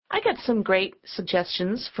I get some great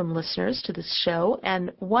suggestions from listeners to this show,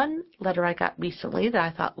 and one letter I got recently that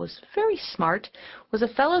I thought was very smart was a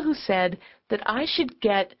fellow who said that I should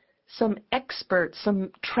get some experts,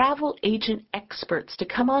 some travel agent experts to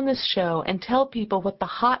come on this show and tell people what the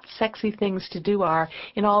hot, sexy things to do are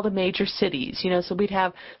in all the major cities. So we'd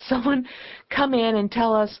have someone come in and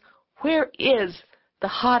tell us where is the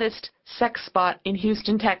hottest sex spot in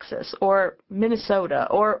Houston, Texas, or Minnesota,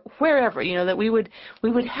 or wherever, that we would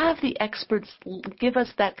have the experts give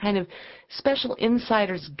us that kind of special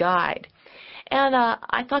insider's guide. And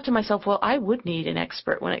I thought to myself, well, I would need an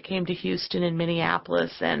expert when it came to Houston and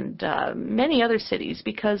Minneapolis and many other cities,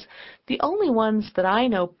 because the only ones that I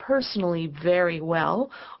know personally very well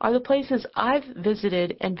are the places I've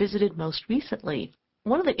visited and visited most recently.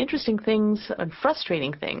 One of the interesting things and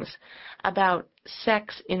frustrating things about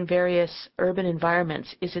sex in various urban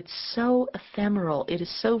environments is it's so ephemeral, it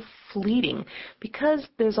is so fleeting, because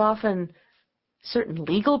there's often certain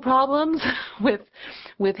legal problems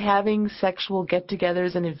with having sexual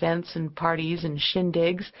get-togethers and events and parties and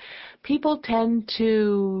shindigs. People tend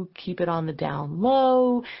to keep it on the down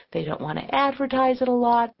low. They don't want to advertise it a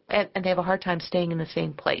lot, and they have a hard time staying in the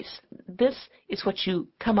same place. This is what you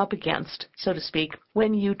come up against, so to speak,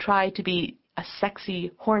 when you try to be a sexy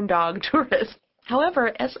horn dog tourist.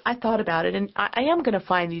 However, as I thought about it, and I am going to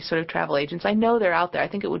find these sort of travel agents. I know they're out there. I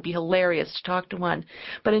think it would be hilarious to talk to one.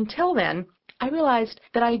 But until then, I realized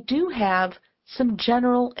that I do have some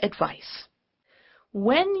general advice.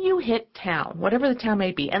 When you hit town, whatever the town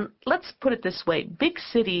may be, and let's put it this way, big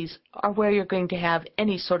cities are where you're going to have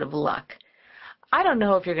any sort of luck. I don't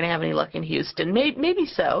know if you're going to have any luck in Houston. Maybe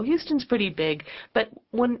so. Houston's pretty big. But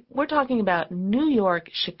when we're talking about New York,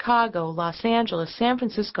 Chicago, Los Angeles, San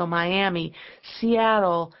Francisco, Miami,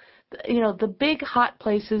 Seattle, the big hot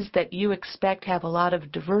places that you expect have a lot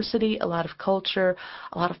of diversity, a lot of culture,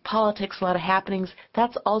 a lot of politics, a lot of happenings,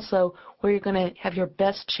 that's also where you're going to have your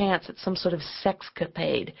best chance at some sort of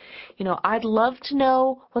sexcapade. I'd love to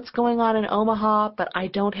know what's going on in Omaha, but I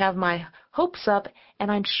don't have my hopes up, and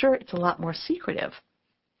I'm sure it's a lot more secretive.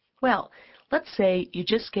 Well, let's say you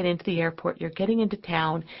just get into the airport, you're getting into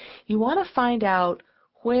town, you want to find out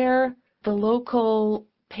where the local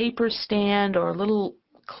paper stand or little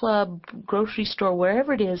club, grocery store,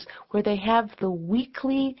 wherever it is, where they have the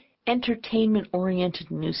weekly entertainment-oriented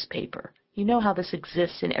newspaper. You know how this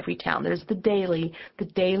exists in every town. There's the Daily. The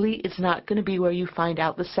Daily is not going to be where you find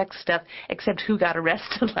out the sex stuff except who got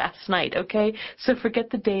arrested last night, okay? So forget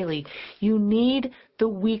the Daily. You need the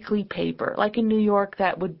weekly paper. Like in New York,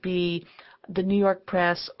 that would be the New York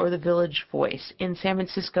Press or the Village Voice. In San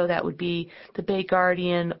Francisco, that would be the Bay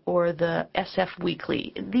Guardian or the SF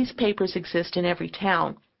Weekly. These papers exist in every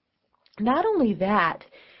town. Not only that,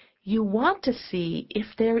 you want to see if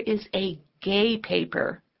there is a gay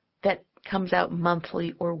paper that comes out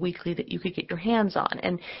monthly or weekly that you could get your hands on.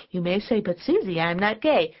 And you may say, but Susie, I'm not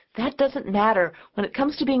gay. That doesn't matter. When it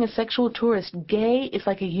comes to being a sexual tourist, gay is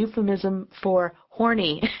like a euphemism for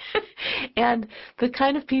horny. And the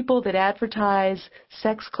kind of people that advertise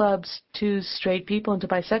sex clubs to straight people and to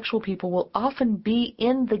bisexual people will often be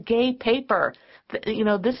in the gay paper.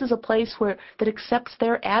 This is a place that accepts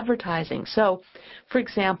their advertising. So, for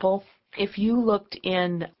example, if you looked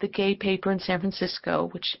in the gay paper in San Francisco,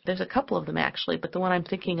 which there's a couple of them actually, but the one I'm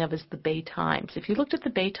thinking of is the Bay Times. If you looked at the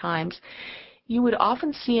Bay Times, you would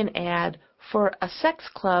often see an ad for a sex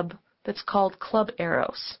club that's called Club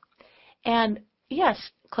Eros. And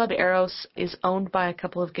yes, Club Eros is owned by a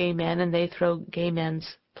couple of gay men, and they throw gay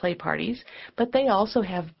men's play parties, but they also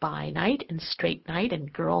have bi night and straight night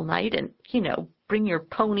and girl night and, bring your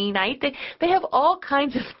pony night. They have all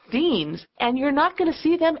kinds of themes, and you're not going to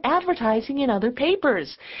see them advertising in other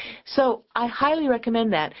papers. So I highly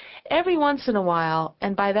recommend that. Every once in a while,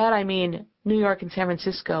 and by that I mean New York and San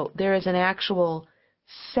Francisco, there is an actual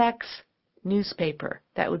sex newspaper.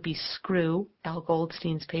 That would be Screw, Al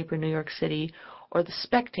Goldstein's paper in New York City, or The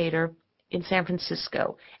Spectator in San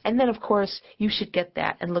Francisco. And then, of course, you should get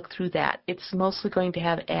that and look through that. It's mostly going to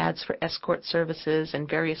have ads for escort services and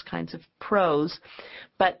various kinds of pros,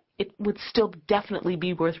 but it would still definitely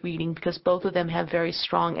be worth reading because both of them have very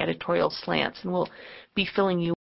strong editorial slants and will be filling you